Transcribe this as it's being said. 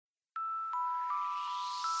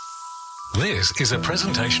This is a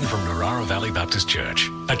presentation from Narara Valley Baptist Church,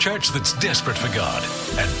 a church that's desperate for God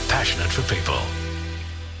and passionate for people.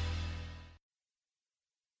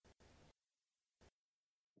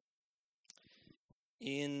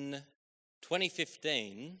 In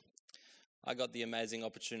 2015, I got the amazing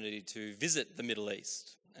opportunity to visit the Middle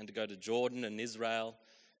East and to go to Jordan and Israel,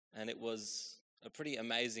 and it was a pretty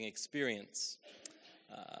amazing experience.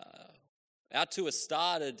 Our tour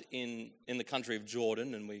started in the country of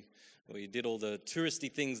Jordan, and we did all the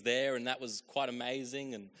touristy things there, and that was quite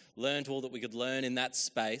amazing, and learned all that we could learn in that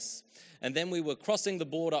space. And then we were crossing the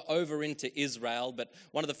border over into Israel, but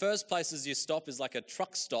one of the first places you stop is like a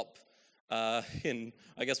truck stop in,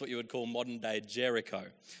 I guess, what you would call modern-day Jericho.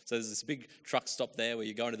 So there's this big truck stop there where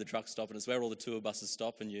you go into the truck stop, and it's where all the tour buses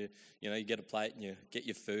stop, and you get a plate and you get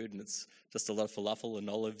your food, and it's just a lot of falafel and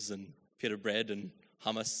olives and pita bread and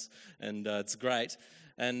hummus, and it's great.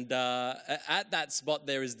 And at that spot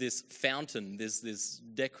there is this fountain, this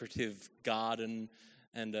decorative garden,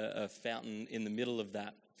 and a fountain in the middle of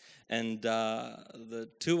that. And the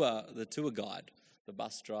tour guide, the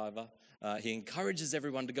bus driver, he encourages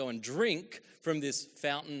everyone to go and drink from this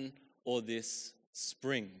fountain or this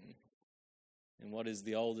spring in what is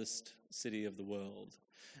the oldest city of the world.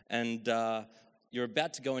 And you're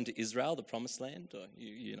about to go into Israel, the promised land. Or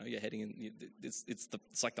you're heading in.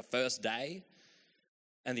 It's like the first day,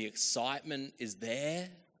 and the excitement is there.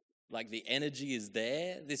 Like the energy is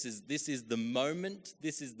there. This is the moment.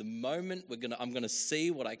 This is the moment I'm gonna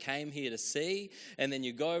see what I came here to see. And then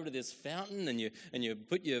you go over to this fountain and you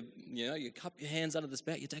put you cup your hands under the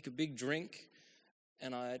spout. You take a big drink,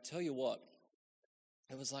 and I tell you what,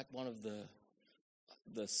 it was like one of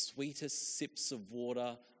the sweetest sips of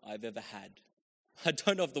water I've ever had. I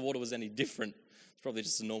don't know if the water was any different. It's probably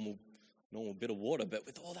just a normal bit of water, but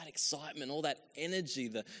with all that excitement, all that energy,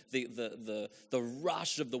 the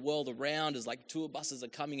rush of the world around as like tour buses are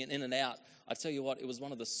coming in and out, I tell you what, it was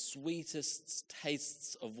one of the sweetest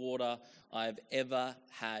tastes of water I've ever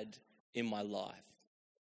had in my life.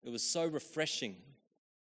 It was so refreshing.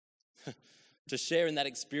 To share in that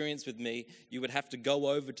experience with me, you would have to go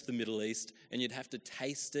over to the Middle East and you'd have to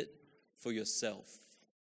taste it for yourself.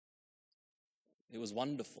 It was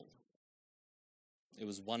wonderful. It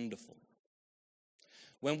was wonderful.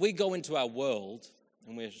 When we go into our world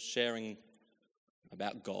and we're sharing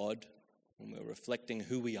about God, when we're reflecting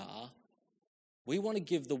who we are, we want to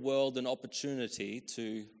give the world an opportunity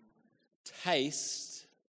to taste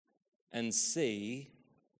and see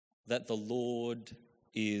that the Lord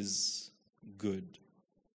is good.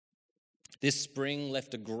 This spring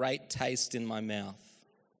left a great taste in my mouth.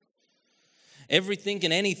 Everything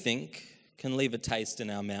and anything can leave a taste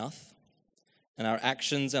in our mouth. And our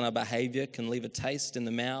actions and our behavior can leave a taste in the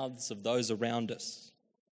mouths of those around us.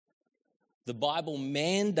 The Bible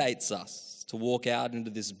mandates us to walk out into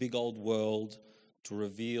this big old world to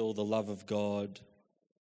reveal the love of God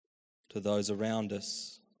to those around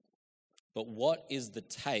us. But what is the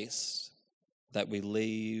taste that we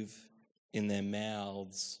leave in their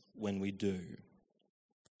mouths when we do?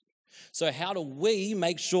 So how do we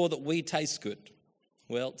make sure that we taste good?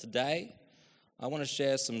 Well, today I want to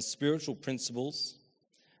share some spiritual principles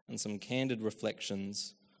and some candid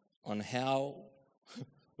reflections on how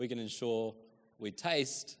we can ensure we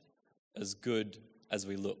taste as good as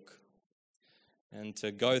we look. And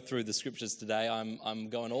to go through the scriptures today, I'm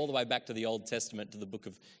going all the way back to the Old Testament, to the book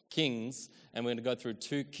of Kings, and we're going to go through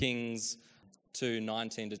 2 Kings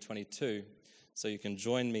 2:19 to 22. So you can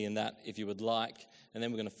join me in that if you would like, and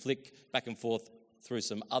then we're going to flick back and forth through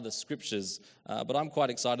some other scriptures. But I'm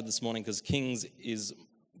quite excited this morning because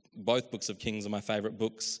both books of Kings are my favourite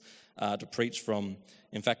books to preach from.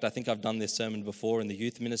 In fact, I think I've done this sermon before in the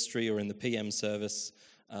youth ministry or in the PM service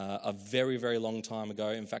a very, very long time ago.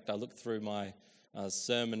 In fact, I looked through my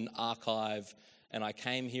sermon archive and I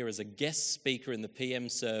came here as a guest speaker in the PM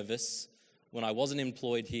service when I wasn't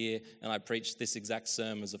employed here, and I preached this exact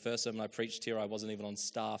sermon. It was the first sermon I preached here. I wasn't even on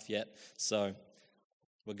staff yet. So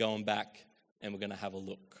we're going back and we're going to have a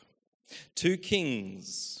look. 2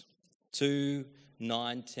 Kings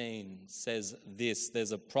 2:19 says this. There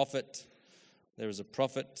is a prophet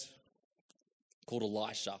called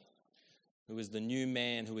Elisha, who is the new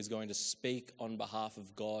man who is going to speak on behalf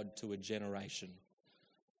of God to a generation.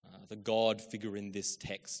 The God figure in this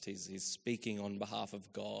text, he's speaking on behalf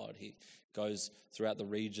of God. He goes throughout the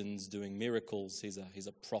regions doing miracles. He's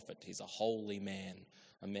a prophet. He's a holy man,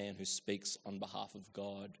 a man who speaks on behalf of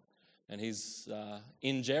God. And he's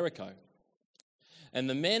in Jericho. And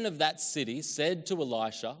the men of that city said to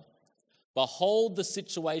Elisha, "Behold, the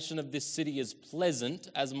situation of this city is pleasant,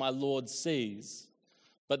 as my Lord sees,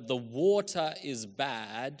 but the water is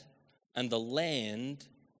bad, and the land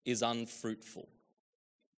is unfruitful.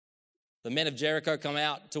 The men of Jericho come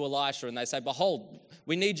out to Elisha and they say, behold,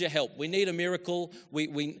 we need your help. We need a miracle.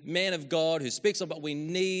 We man of God who speaks, but we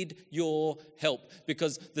need your help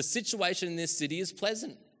because the situation in this city is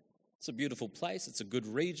pleasant. It's a beautiful place. It's a good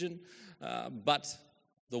region. But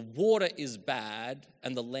the water is bad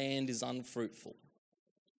and the land is unfruitful.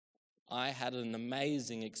 I had an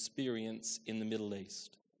amazing experience in the Middle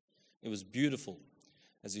East. It was beautiful.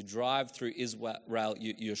 As you drive through Israel,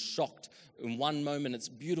 you're shocked. In one moment, it's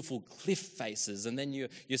beautiful cliff faces, and then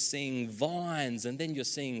you're seeing vines, and then you're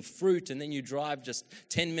seeing fruit, and then you drive just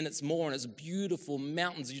 10 minutes more, and it's beautiful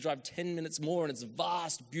mountains. You drive 10 minutes more, and it's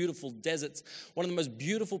vast, beautiful deserts. One of the most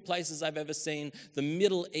beautiful places I've ever seen. The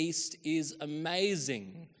Middle East is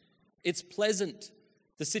amazing. It's pleasant.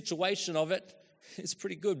 The situation of it is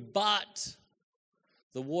pretty good, but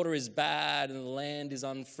the water is bad, and the land is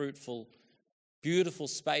unfruitful. Beautiful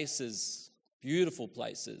spaces, beautiful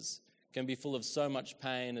places can be full of so much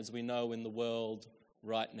pain as we know in the world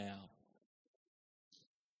right now.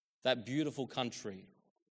 That beautiful country,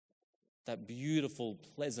 that beautiful,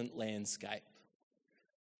 pleasant landscape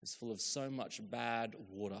is full of so much bad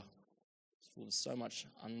water. It's full of so much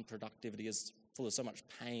unproductivity, it's full of so much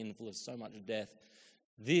pain, full of so much death.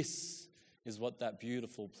 This is what that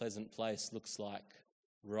beautiful, pleasant place looks like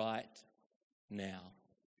right now.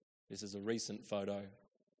 This is a recent photo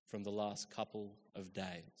from the last couple of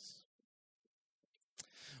days.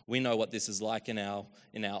 We know what this is like in our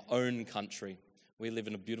own country. We live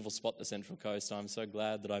in a beautiful spot, the Central Coast. I'm so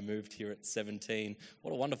glad that I moved here at 17.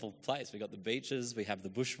 What a wonderful place. We've got the beaches, we have the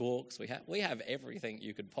bushwalks, we have everything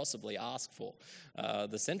you could possibly ask for.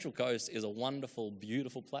 The Central Coast is a wonderful,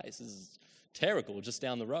 beautiful place. This is Terrigal, just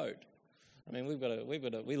down the road. I mean, we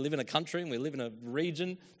live in a country and we live in a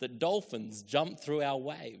region that dolphins jump through our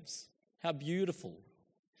waves. How beautiful.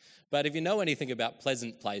 But if you know anything about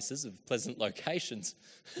pleasant places, of pleasant locations,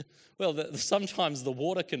 well, sometimes the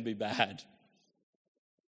water can be bad.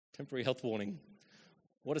 Temporary health warning.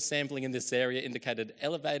 Water sampling in this area indicated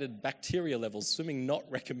elevated bacteria levels, swimming not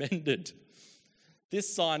recommended.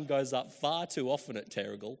 This sign goes up far too often at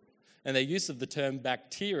Terrigal, and their use of the term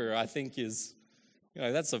bacteria, I think, is,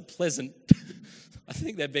 that's a pleasant, I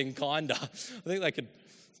think they're being kinder. I think they could,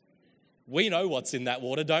 we know what's in that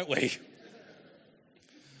water, don't we?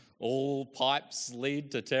 All pipes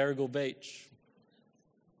lead to Terrigal Beach.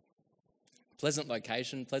 Pleasant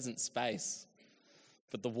location, pleasant space,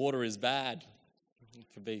 but the water is bad. It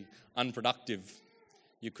could be unproductive.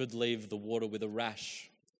 You could leave the water with a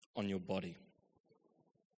rash on your body.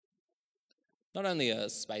 Not only are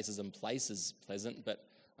spaces and places pleasant, but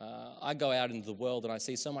I go out into the world and I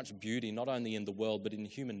see so much beauty, not only in the world, but in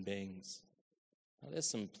human beings. There's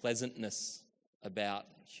some pleasantness about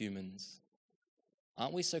humans.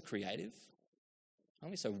 Aren't we so creative?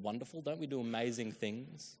 Aren't we so wonderful? Don't we do amazing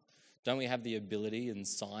things? Don't we have the ability in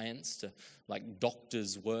science to, like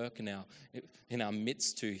doctors work in our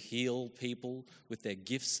midst to heal people with their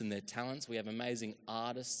gifts and their talents? We have amazing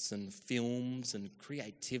artists and films and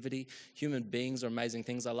creativity. Human beings are amazing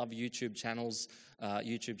things. I love YouTube channels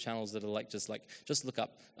that are just look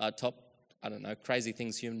up top, crazy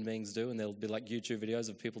things human beings do, and there'll be like YouTube videos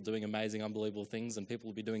of people doing amazing, unbelievable things, and people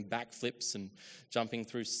will be doing backflips and jumping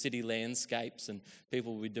through city landscapes, and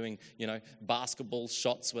people will be doing, basketball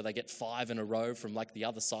shots where they get 5 in a row from like the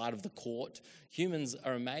other side of the court. Humans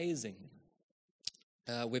are amazing.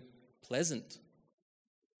 We're pleasant.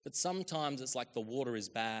 But sometimes it's like the water is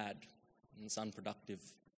bad and it's unproductive.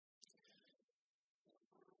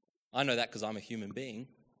 I know that because I'm a human being,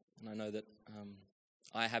 and I know that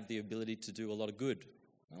I have the ability to do a lot of good.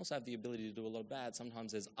 I also have the ability to do a lot of bad.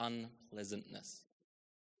 Sometimes there's unpleasantness.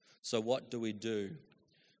 So what do we do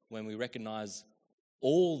when we recognize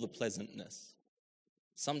all the pleasantness?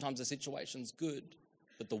 Sometimes the situation's good,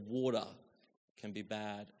 but the water can be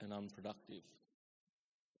bad and unproductive.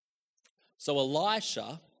 So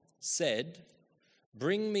Elisha said,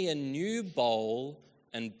 "Bring me a new bowl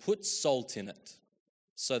and put salt in it."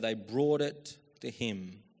 So they brought it to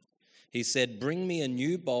him. He said, "Bring me a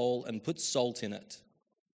new bowl and put salt in it."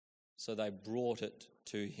 So they brought it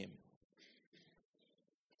to him.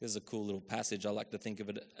 This is a cool little passage. I like to think of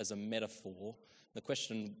it as a metaphor. The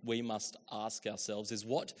question we must ask ourselves is,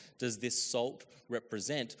 what does this salt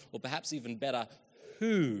represent? Or perhaps even better,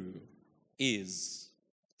 who is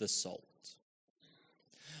the salt?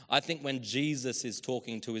 I think when Jesus is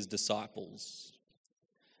talking to his disciples,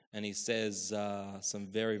 and he says some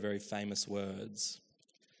very, very famous words,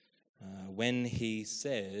 when he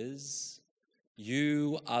says,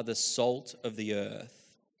 "You are the salt of the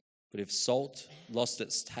earth, But if salt lost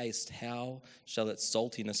its taste, how shall its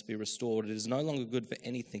saltiness be restored? It is no longer good for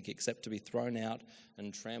anything except to be thrown out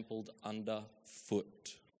and trampled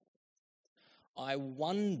underfoot. I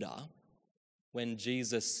wonder, when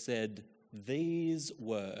Jesus said these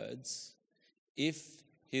words, if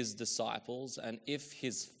his disciples and if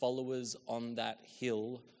his followers on that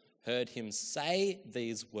hill heard him say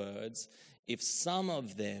these words, if some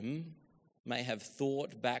of them may have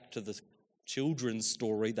thought back to the children's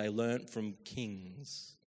story they learnt from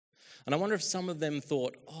Kings. And I wonder if some of them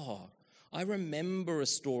thought, oh, I remember a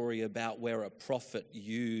story about where a prophet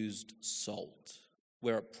used salt,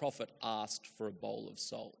 where a prophet asked for a bowl of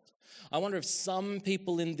salt. I wonder if some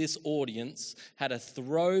people in this audience had a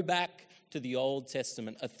throwback to the Old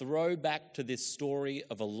Testament, a throwback to this story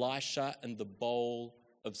of Elisha and the bowl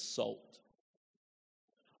of salt.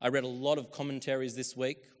 I read a lot of commentaries this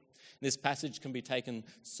week. This passage can be taken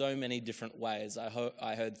so many different ways. I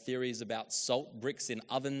heard theories about salt bricks in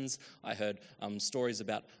ovens. I heard stories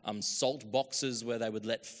about salt boxes where they would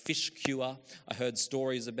let fish cure. I heard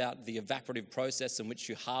stories about the evaporative process in which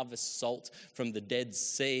you harvest salt from the Dead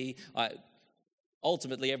Sea.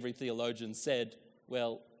 Ultimately, every theologian said,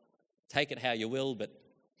 well, take it how you will, but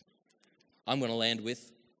I'm going to land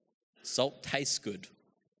with salt tastes good.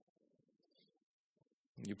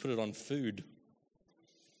 You put it on food.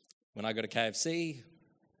 When I go to KFC,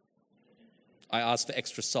 I ask for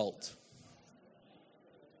extra salt.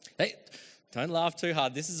 Hey, don't laugh too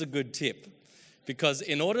hard. This is a good tip. Because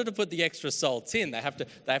in order to put the extra salt in, they have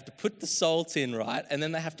to put the salt in, right? And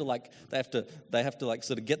then they have to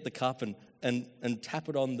sort of get the cup and tap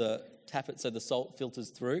it so the salt filters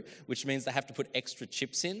through, which means they have to put extra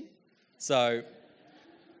chips in. So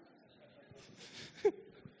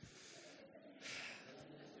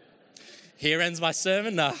here ends my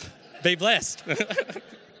sermon. Be blessed.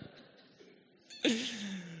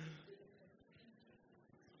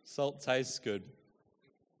 Salt tastes good.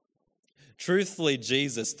 Truthfully,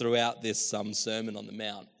 Jesus, throughout this Sermon on the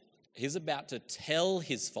Mount, he's about to tell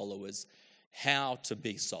his followers how to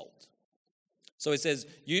be salt. So he says,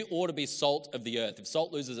 you ought to be salt of the earth. If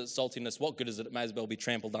salt loses its saltiness, what good is it? It may as well be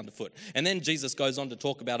trampled underfoot. And then Jesus goes on to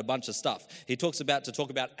talk about a bunch of stuff. He talks about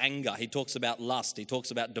anger. He talks about lust. He talks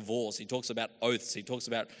about divorce. He talks about oaths. He talks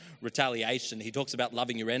about retaliation. He talks about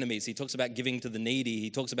loving your enemies. He talks about giving to the needy. He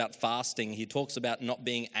talks about fasting. He talks about not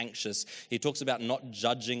being anxious. He talks about not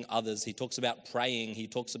judging others. He talks about praying. He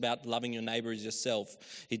talks about loving your neighbor as yourself.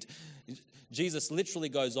 Jesus literally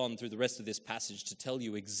goes on through the rest of this passage to tell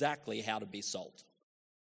you exactly how to be salt,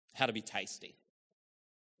 how to be tasty,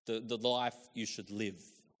 the life you should live.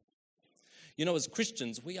 You know, as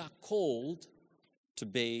Christians, we are called to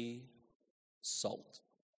be salt.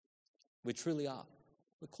 We truly are.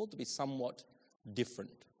 We're called to be somewhat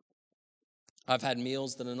different. I've had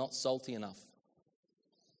meals that are not salty enough.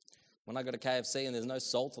 When I go to KFC and there's no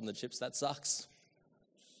salt on the chips, that sucks.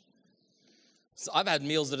 So I've had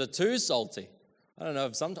meals that are too salty. I don't know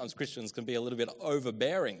if sometimes Christians can be a little bit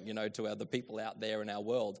overbearing, to the people out there in our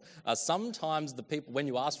world. Sometimes the people, when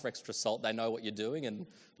you ask for extra salt, they know what you're doing. And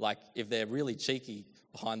if they're really cheeky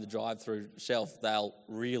behind the drive-through shelf, they'll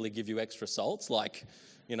really give you extra salts.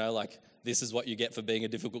 This is what you get for being a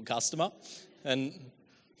difficult customer. And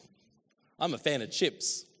I'm a fan of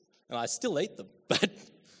chips, and I still eat them, but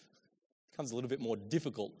it becomes a little bit more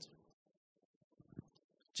difficult.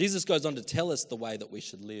 Jesus goes on to tell us the way that we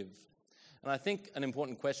should live. And I think an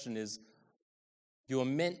important question is, you are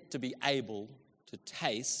meant to be able to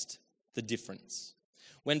taste the difference.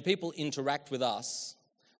 When people interact with us,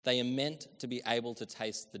 they are meant to be able to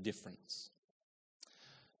taste the difference.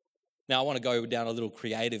 Now, I want to go down a little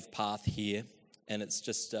creative path here, and it's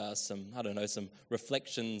just some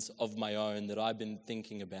reflections of my own that I've been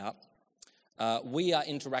thinking about. We are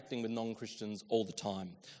interacting with non-Christians all the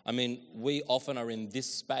time. I mean, we often are in this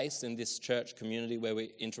space, in this church community where we're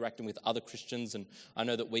interacting with other Christians, and I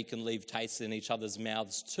know that we can leave tastes in each other's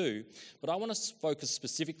mouths too. But I want to focus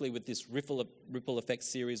specifically with this ripple effect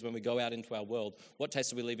series when we go out into our world. What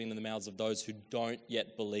taste are we leaving in the mouths of those who don't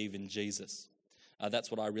yet believe in Jesus?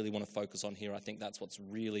 That's what I really want to focus on here. I think that's what's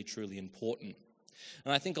really, truly important.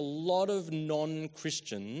 And I think a lot of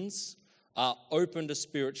non-Christians are open to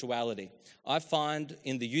spirituality. I find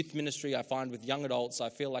in the youth ministry, I find with young adults, I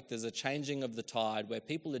feel like there's a changing of the tide where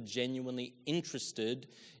people are genuinely interested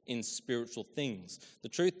in spiritual things. The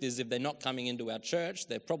truth is, if they're not coming into our church,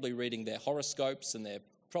 they're probably reading their horoscopes and they're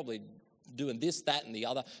probably doing this, that, and the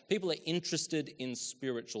other. People are interested in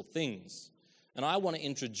spiritual things. And I want to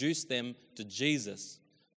introduce them to Jesus.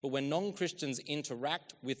 But when non-Christians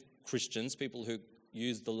interact with Christians, people who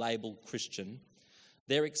use the label Christian,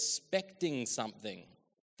 they're expecting something.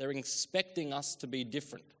 They're expecting us to be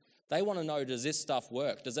different. They want to know, does this stuff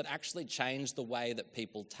work? Does it actually change the way that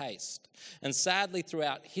people taste? And sadly,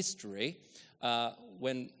 throughout history,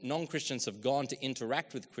 when non-Christians have gone to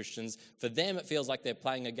interact with Christians, for them it feels like they're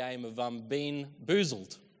playing a game of being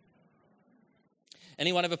boozled.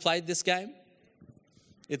 Anyone ever played this game?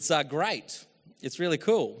 It's great. It's really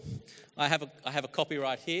cool. I have a copy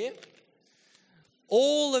right here.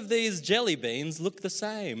 All of these jelly beans look the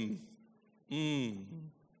same.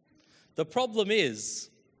 The problem is,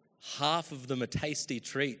 half of them are tasty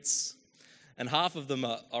treats, and half of them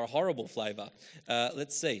are a horrible flavour.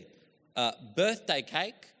 Let's see. Birthday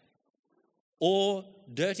cake or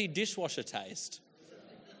dirty dishwasher taste.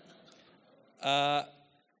 Tutti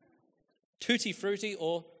frutti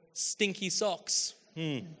or stinky socks.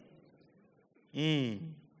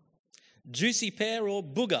 Juicy pear or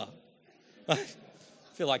booger. I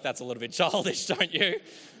feel like that's a little bit childish, don't you?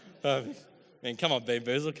 Come on, Bean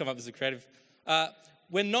Boozled, come up with some creative.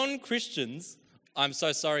 We're non-Christians. I'm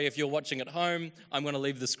so sorry if you're watching at home. I'm going to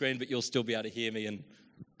leave the screen, but you'll still be able to hear me. And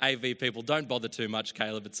AV people, don't bother too much,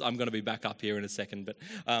 Caleb. I'm going to be back up here in a second. But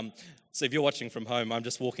so if you're watching from home, I'm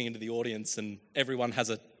just walking into the audience and everyone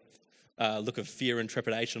has a look of fear and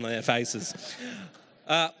trepidation on their faces.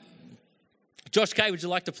 Josh Kay, would you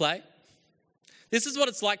like to play? This is what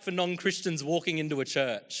it's like for non-Christians walking into a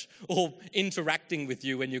church or interacting with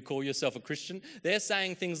you when you call yourself a Christian. They're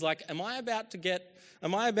saying things like, am I about to get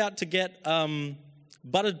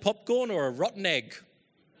buttered popcorn or a rotten egg?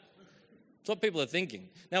 That's what people are thinking.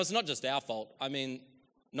 Now, it's not just our fault. I mean,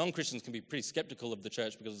 non-Christians can be pretty skeptical of the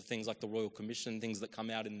church because of things like the Royal Commission, things that come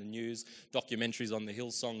out in the news, documentaries on the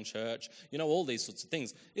Hillsong Church, all these sorts of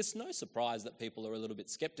things. It's no surprise that people are a little bit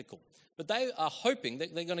skeptical. But they are hoping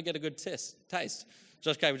that they're going to get a good taste.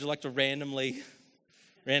 Josh Kay, would you like to randomly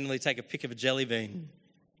take a pick of a jelly bean?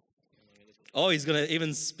 Oh, he's going to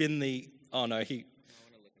even spin the... Oh, no, he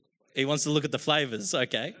wants to look at the flavours.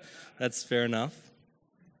 Okay, that's fair enough.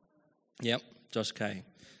 Yep, Josh Kay.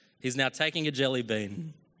 He's now taking a jelly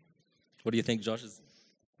bean. What do you think, Josh?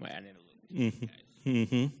 Wait, I need to look.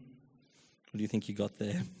 Mm-hmm. What do you think you got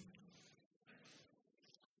there?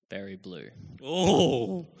 Berry blue.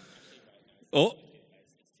 Oh.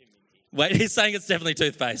 Wait, he's saying it's definitely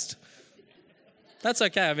toothpaste. That's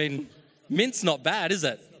okay. I mean, mint's not bad, is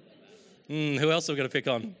it? Who else are we going to pick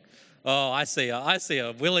on? Oh, I see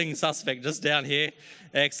a willing suspect just down here.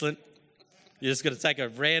 Excellent. You're just going to take a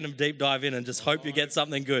random deep dive in and just hope you get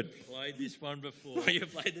something good. Played this one before. You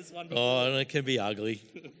played this one before? Oh, and it can be ugly.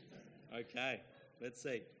 Okay, let's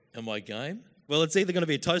see. Am I game? Well, it's either going to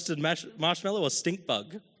be a toasted marshmallow or stink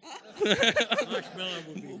bug. Marshmallow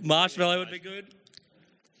would Marshmallow would be be good.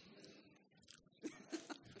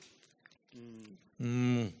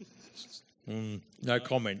 No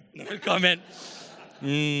comment. No comment.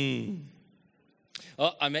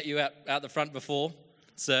 Oh, I met you out the front before,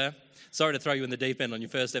 sir. Sorry to throw you in the deep end on your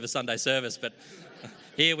first ever Sunday service, but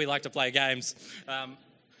here we like to play games.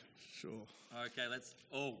 Sure. Okay, let's...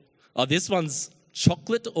 Oh, this one's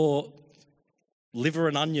chocolate or liver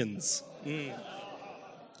and onions.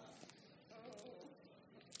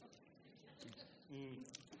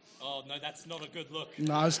 Oh, no, that's not a good look.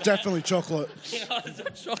 No, it's definitely chocolate.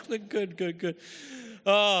 Chocolate, good.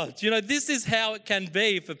 Oh, do you know, this is how it can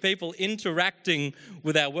be for people interacting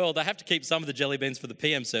with our world. I have to keep some of the jelly beans for the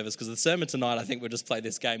PM service because the sermon tonight, I think we'll just play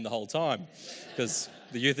this game the whole time because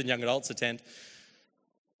the youth and young adults attend.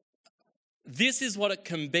 This is what it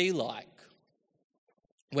can be like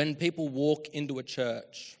when people walk into a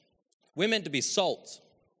church. We're meant to be salt.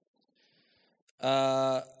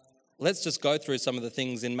 Let's just go through some of the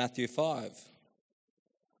things in Matthew 5.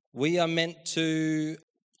 We are meant to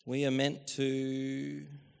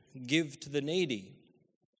give to the needy.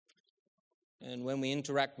 And when we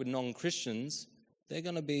interact with non-Christians, they're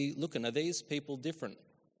going to be looking, are these people different?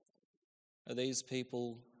 Are these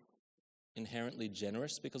people inherently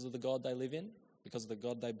generous because of the God they live in? Because of the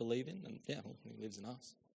God they believe in? And yeah, well, he lives in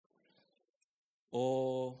us.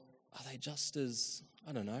 Or are they just as,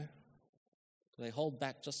 I don't know, do they hold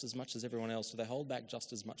back just as much as everyone else? Do they hold back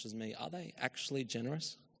just as much as me? Are they actually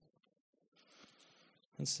generous?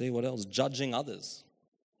 Let's see what else. Judging others.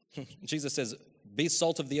 Jesus says, be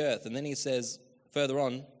salt of the earth. And then he says further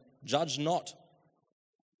on, judge not,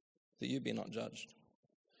 that you be not judged.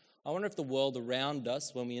 I wonder if the world around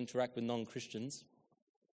us, when we interact with non-Christians,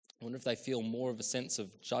 I wonder if they feel more of a sense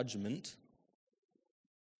of judgment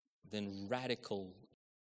than radical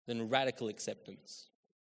acceptance.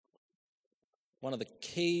 One of the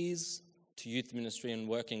keys to youth ministry and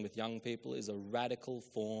working with young people is a radical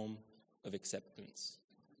form of acceptance.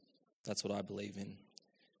 That's what I believe in.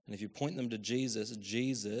 And if you point them to Jesus,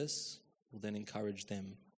 Jesus will then encourage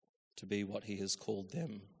them to be what he has called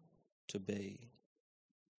them to be.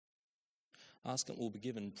 Ask and we'll be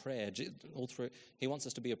given prayer. All through, he wants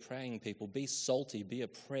us to be a praying people. Be salty, be a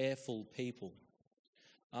prayerful people.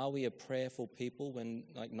 Are we a prayerful people when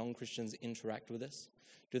non-Christians interact with us?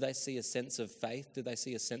 Do they see a sense of faith? Do they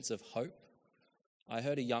see a sense of hope? I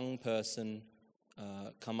heard a young person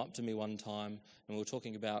come up to me one time, and we were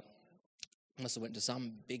talking about, I must have went to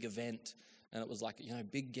some big event, and it was like,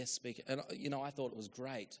 big guest speaker. And, I thought it was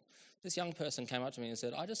great. This young person came up to me and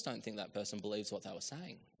said, I just don't think that person believes what they were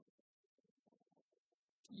saying.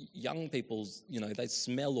 Young people's, they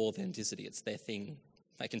smell authenticity. It's their thing.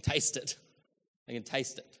 They can taste it. They can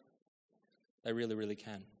taste it. They really, really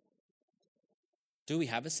can. Do we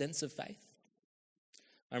have a sense of faith?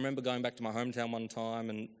 I remember going back to my hometown one time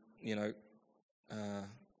and, I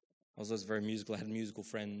was always very musical. I had musical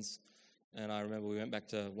friends. And I remember we went back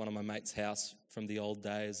to one of my mates' house from the old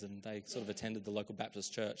days, and they sort of attended the local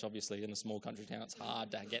Baptist church. Obviously, in a small country town, it's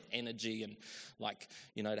hard to get energy and,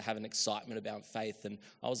 to have an excitement about faith. And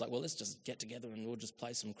I was like, well, let's just get together and we'll just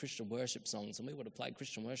play some Christian worship songs. And we would have played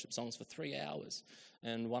Christian worship songs for 3 hours.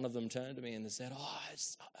 And one of them turned to me and they said,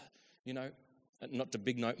 not to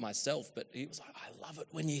big note myself, but he was like, I love it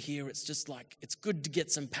when you hear it's just like, it's good to get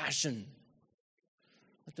some passion.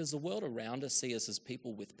 Like, does the world around us see us as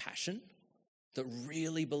people with passion? That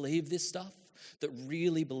really believe this stuff? That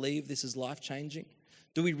really believe this is life-changing?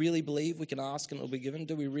 Do we really believe we can ask and it will be given?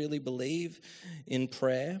 Do we really believe in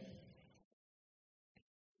prayer?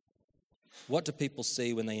 What do people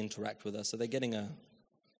see when they interact with us? Are they getting a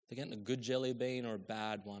good jelly bean or a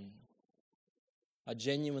bad one? I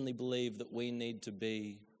genuinely believe that we need to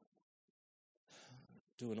be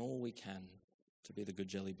doing all we can to be the good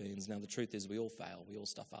jelly beans. Now, the truth is we all fail. We all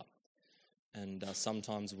stuff up. And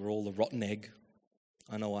sometimes we're all the rotten egg.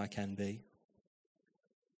 I know I can be.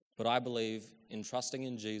 But I believe in trusting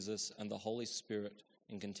in Jesus and the Holy Spirit,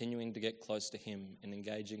 in continuing to get close to him, in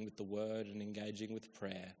engaging with the word and engaging with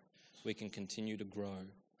prayer, we can continue to grow.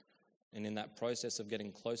 And in that process of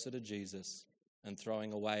getting closer to Jesus and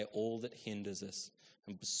throwing away all that hinders us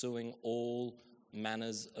and pursuing all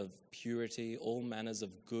manners of purity, all manners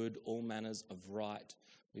of good, all manners of right,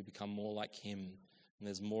 we become more like him. And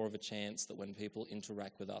there's more of a chance that when people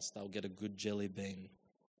interact with us, they'll get a good jelly bean,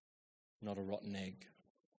 not a rotten egg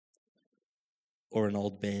or an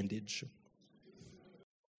old bandage.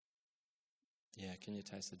 Yeah, can you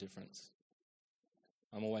taste the difference?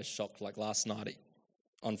 I'm always shocked, like last night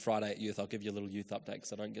on Friday at youth. I'll give you a little youth update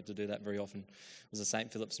because I don't get to do that very often. It was a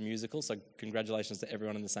St. Philip's musical, so congratulations to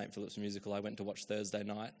everyone in the St. Philip's musical. I went to watch Thursday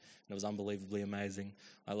night, and it was unbelievably amazing.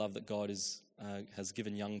 I love that God has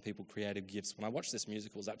given young people creative gifts. When I watched this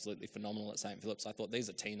musical, it was absolutely phenomenal at St. Philip's. I thought, these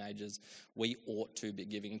are teenagers. We ought to be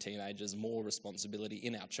giving teenagers more responsibility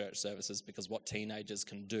in our church services because what teenagers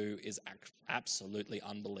can do is absolutely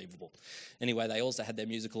unbelievable. Anyway, they also had their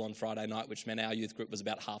musical on Friday night, which meant our youth group was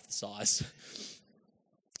about half the size.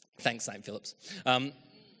 Thanks, St. Philip's.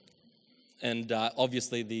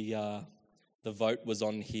 Obviously the vote was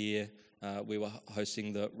on here. We were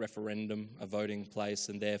hosting the referendum, a voting place,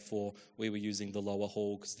 and therefore we were using the lower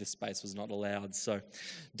hall because this space was not allowed. So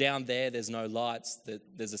down there's no lights.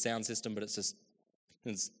 There's a sound system, but it's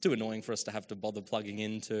too annoying for us to have to bother plugging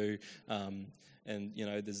into.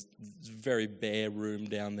 There's very bare room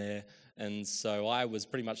down there. And so I was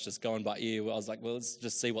pretty much just going by ear. I was like, well, let's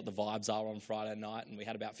just see what the vibes are on Friday night. And we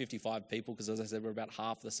had about 55 people because, as I said, we're about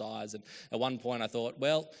half the size. And at one point I thought,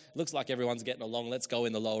 well, it looks like everyone's getting along. Let's go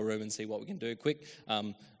in the lower room and see what we can do. Quick,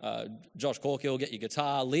 Josh Corkill, get your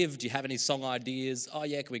guitar. Liv, do you have any song ideas? Oh,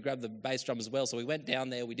 yeah, can we grab the bass drum as well? So we went down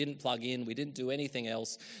there. We didn't plug in. We didn't do anything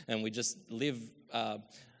else. And we just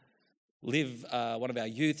one of our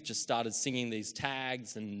youth, just started singing these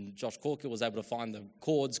tags, and Josh Corker was able to find the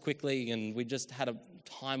chords quickly, and we just had a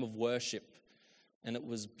time of worship, and it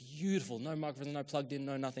was beautiful. No microphones, no plugged in,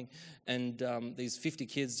 no nothing, and these 50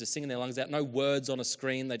 kids just singing their lungs out. No words on a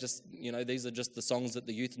screen. They just, these are just the songs that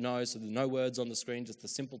the youth know, so there's no words on the screen, just the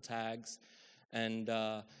simple tags, and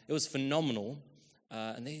it was phenomenal.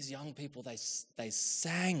 And these young people, they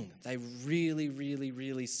sang. They really, really,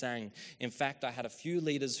 really sang. In fact, I had a few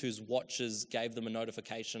leaders whose watches gave them a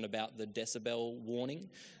notification about the decibel warning.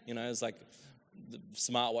 It's like the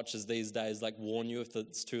smart watches these days warn you if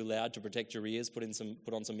it's too loud to protect your ears, put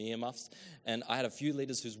on some earmuffs. And I had a few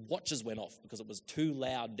leaders whose watches went off because it was too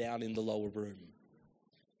loud down in the lower room.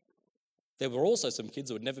 There were also some kids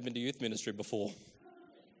who had never been to youth ministry before.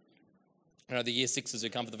 The year sixes who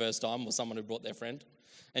come for the first time, or someone who brought their friend.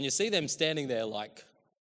 And you see them standing there like,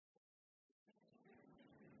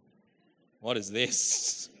 what is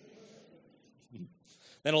this?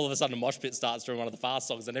 Then all of a sudden a mosh pit starts during one of the fast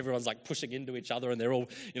songs and everyone's like pushing into each other and they're all,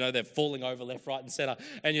 they're falling over left, right and center.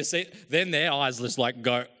 And you see, then their eyes just like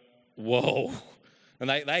go, whoa. And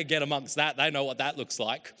they get amongst that. They know what that looks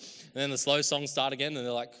like. And then the slow songs start again and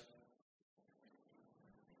they're like,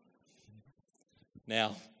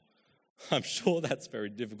 now, I'm sure that's very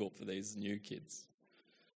difficult for these new kids.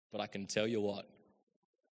 But I can tell you what,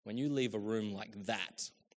 when you leave a room like that,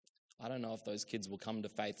 I don't know if those kids will come to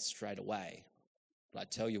faith straight away. But I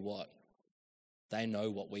tell you what, they know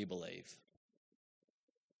what we believe.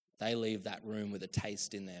 They leave that room with a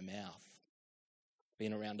taste in their mouth.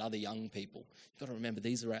 Being around other young people. You've got to remember,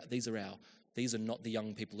 these are not the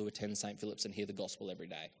young people who attend St. Philip's and hear the gospel every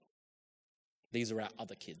day. These are our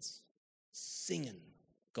other kids singing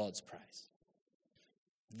God's praise.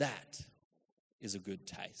 That is a good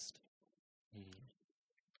taste.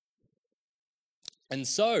 And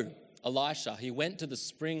so, Elisha, he went to the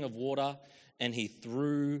spring of water and he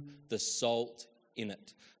threw the salt in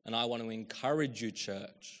it. And I want to encourage you,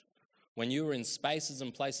 church, when you are in spaces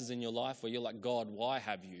and places in your life where you're like, God, why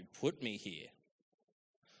have you put me here?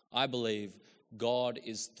 I believe God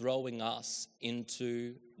is throwing us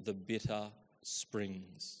into the bitter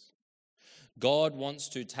springs. God wants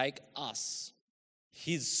to take us,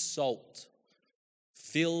 his salt,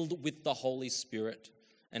 filled with the Holy Spirit,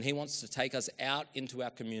 and he wants to take us out into our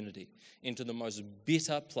community, into the most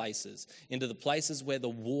bitter places, into the places where the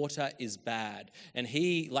water is bad. And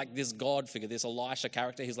he, like this God figure, this Elisha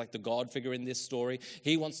character, he's like the God figure in this story.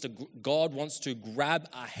 God wants to grab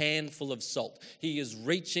a handful of salt. He is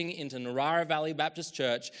reaching into Narara Valley Baptist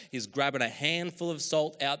Church. He's grabbing a handful of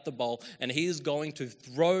salt out the bowl, and he is going to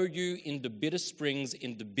throw you into bitter springs,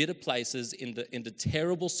 into bitter places, into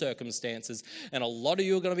terrible circumstances. And a lot of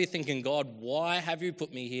you are going to be thinking, God, why have you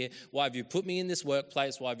put me here? Why have you put me in this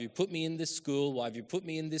workplace? Why have you put me in this school? Why have you put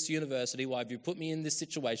me in this university? Why have you put me in this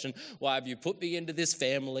situation? Why have you put me into this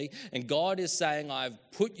family? And God is saying, I've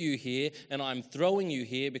put you here and I'm throwing you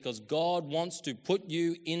here because God wants to put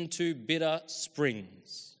you into bitter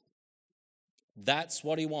springs. That's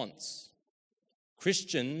what he wants.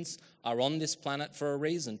 Christians are on this planet for a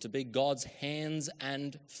reason, to be God's hands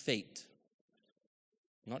and feet.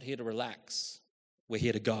 We're not here to relax. We're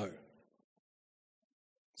here to go.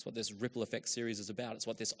 It's what this Ripple Effect series is about. It's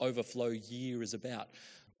what this Overflow year is about.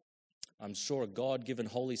 I'm sure a God-given,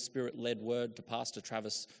 Holy Spirit-led word to Pastor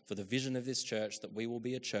Travis for the vision of this church, that we will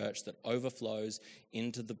be a church that overflows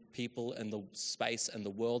into the people and the space and the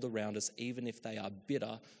world around us, even if they are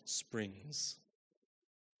bitter springs.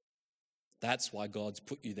 That's why God's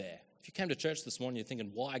put you there. If you came to church this morning, you're thinking,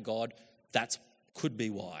 why God? That could be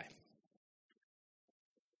why.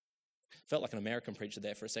 Felt like an American preacher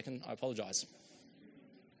there for a second. I apologize.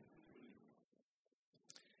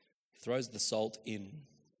 Throws the salt in.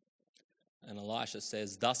 And Elisha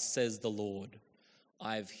says, thus says the Lord,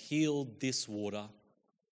 I've healed this water.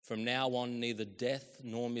 From now on, neither death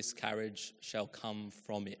nor miscarriage shall come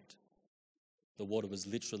from it. The water was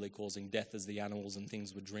literally causing death as the animals and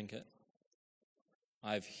things would drink it.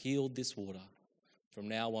 I've healed this water. From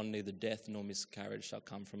now on, neither death nor miscarriage shall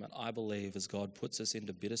come from it. I believe as God puts us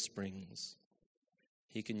into bitter springs,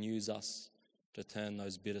 he can use us to turn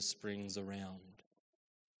those bitter springs around.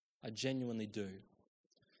 I genuinely do.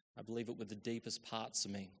 I believe it with the deepest parts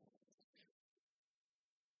of me.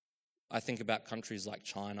 I think about countries like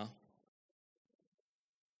China,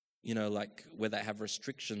 like where they have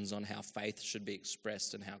restrictions on how faith should be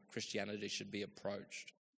expressed and how Christianity should be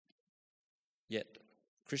approached. Yet,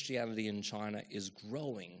 Christianity in China is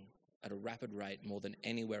growing at a rapid rate more than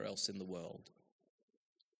anywhere else in the world.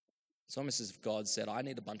 It's almost as if God said, I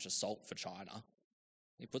need a bunch of salt for China.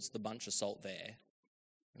 He puts the bunch of salt there.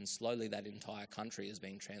 And slowly that entire country is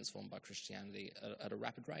being transformed by Christianity at a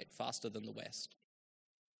rapid rate, faster than the West.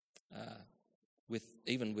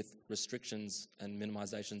 Even with restrictions and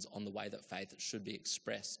minimizations on the way that faith should be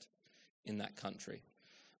expressed in that country.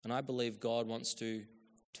 And I believe God wants to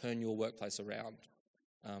turn your workplace around,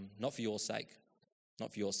 not for your sake,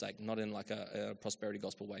 not in like a prosperity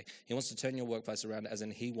gospel way. He wants to turn your workplace around as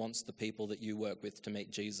in he wants the people that you work with to meet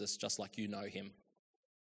Jesus just like you know him.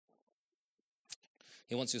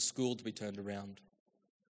 He wants your school to be turned around.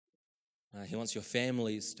 He wants your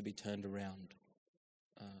families to be turned around.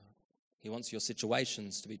 He wants your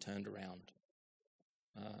situations to be turned around.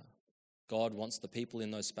 God wants the people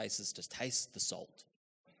in those spaces to taste the salt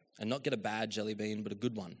and not get a bad jelly bean, but a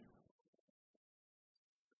good one.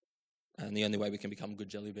 And the only way we can become good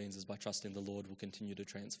jelly beans is by trusting the Lord will continue to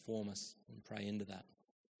transform us, and pray into that.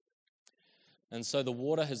 And so the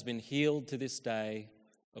water has been healed to this day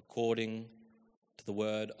according to the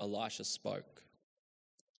word Elisha spoke.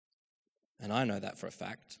 And I know that for a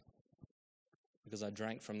fact because I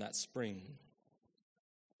drank from that spring.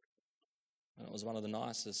 And it was one of the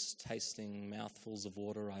nicest tasting mouthfuls of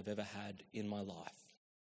water I've ever had in my life.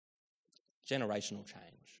 Generational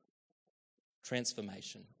change.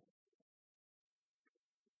 Transformation.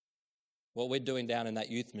 What we're doing down in that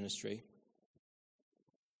youth ministry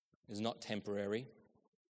is not temporary.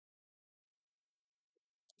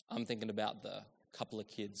 I'm thinking about the couple of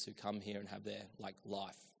kids who come here and have their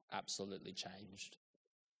life absolutely changed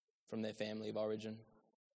from their family of origin.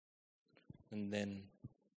 And then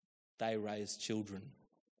they raise children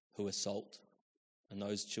who are salt. And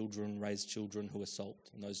those children raise children who are salt.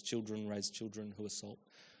 And those children raise children who are salt.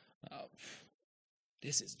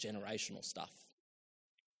 This is generational stuff.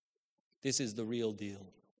 This is the real deal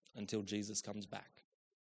until Jesus comes back.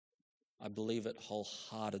 I believe it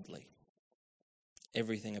wholeheartedly.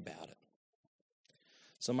 Everything about it.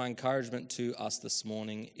 So my encouragement to us this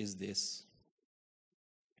morning is this.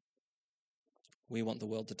 We want the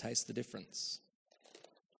world to taste the difference.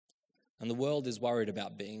 And the world is worried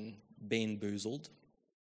about being bean-boozled.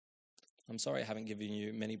 I'm sorry I haven't given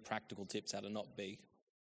you many practical tips how to not be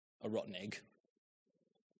a rotten egg.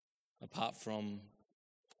 Apart from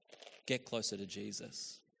get closer to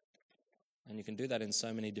Jesus. And you can do that in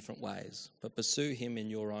so many different ways. But pursue him in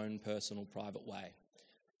your own personal, private way.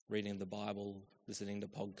 Reading the Bible, listening to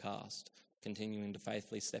podcasts, continuing to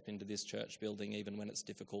faithfully step into this church building even when it's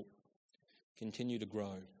difficult. Continue to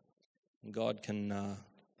grow. And God can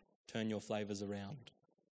turn your flavours around.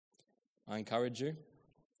 I encourage you.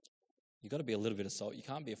 You've got to be a little bit of salt. You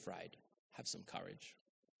can't be afraid. Have some courage.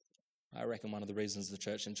 I reckon one of the reasons the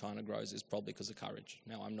church in China grows is probably because of courage.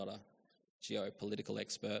 Now, I'm not a geopolitical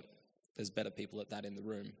expert. There's better people at that in the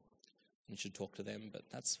room. You should talk to them, but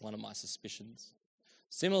that's one of my suspicions.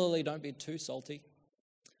 Similarly, don't be too salty.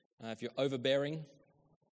 If you're overbearing,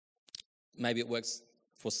 maybe it works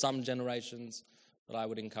for some generations, but I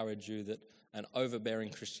would encourage you that an overbearing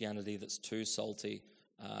Christianity that's too salty,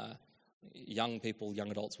 young people,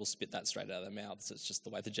 young adults will spit that straight out of their mouths. It's just the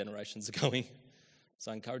way the generations are going.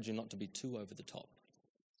 So I encourage you not to be too over the top.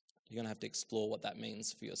 You're going to have to explore what that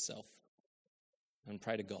means for yourself and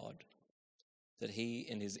pray to God that he,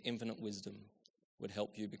 in his infinite wisdom, would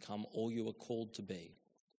help you become all you are called to be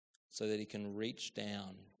so that he can reach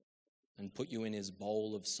down and put you in his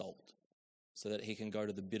bowl of salt so that he can go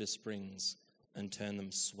to the bitter springs and turn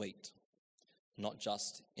them sweet, not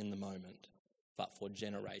just in the moment, but for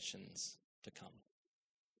generations to come.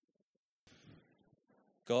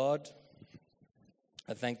 God,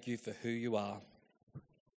 I thank you for who you are.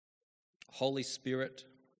 Holy Spirit,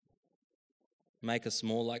 make us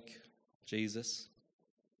more like Jesus.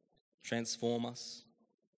 Transform us.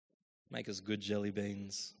 Make us good jelly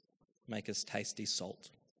beans. Make us tasty salt.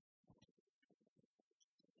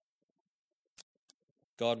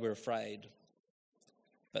 God, we're afraid,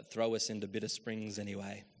 but throw us into bitter springs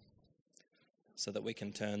anyway, so that we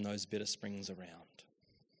can turn those bitter springs around.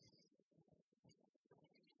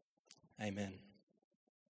 Amen.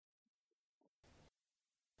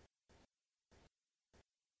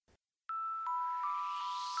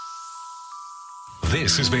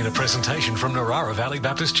 This has been a presentation from Narara Valley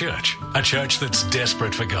Baptist Church, a church that's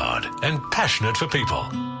desperate for God and passionate for people.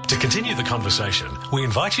 To continue the conversation, we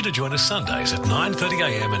invite you to join us Sundays at 9:30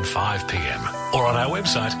 a.m. and 5 p.m. or on our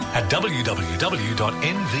website at www.nvbc.info.